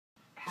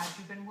Have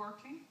you been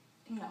working?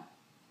 No.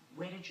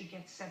 Where did you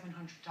get $700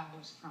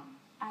 from?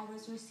 I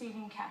was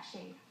receiving cash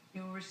aid.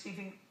 You were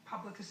receiving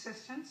public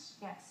assistance?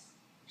 Yes.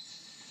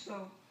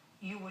 So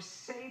you were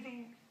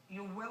saving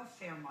your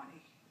welfare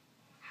money.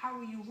 How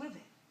were you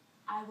living?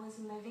 I was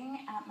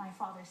living at my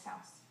father's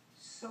house.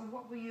 So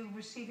what were you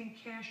receiving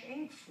cash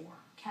aid for?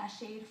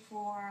 Cash aid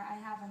for, I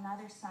have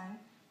another son,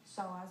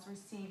 so I was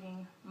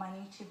receiving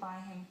money to buy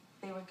him.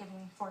 They were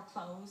giving for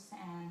clothes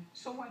and...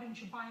 So why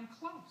didn't you buy him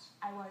clothes?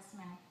 I was,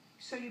 ma'am.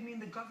 So you mean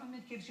the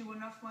government gives you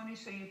enough money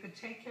so you could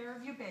take care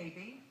of your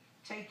baby,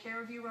 take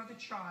care of your other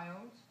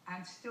child,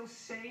 and still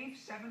save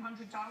 $700?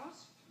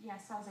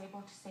 Yes, I was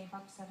able to save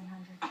up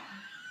 $700.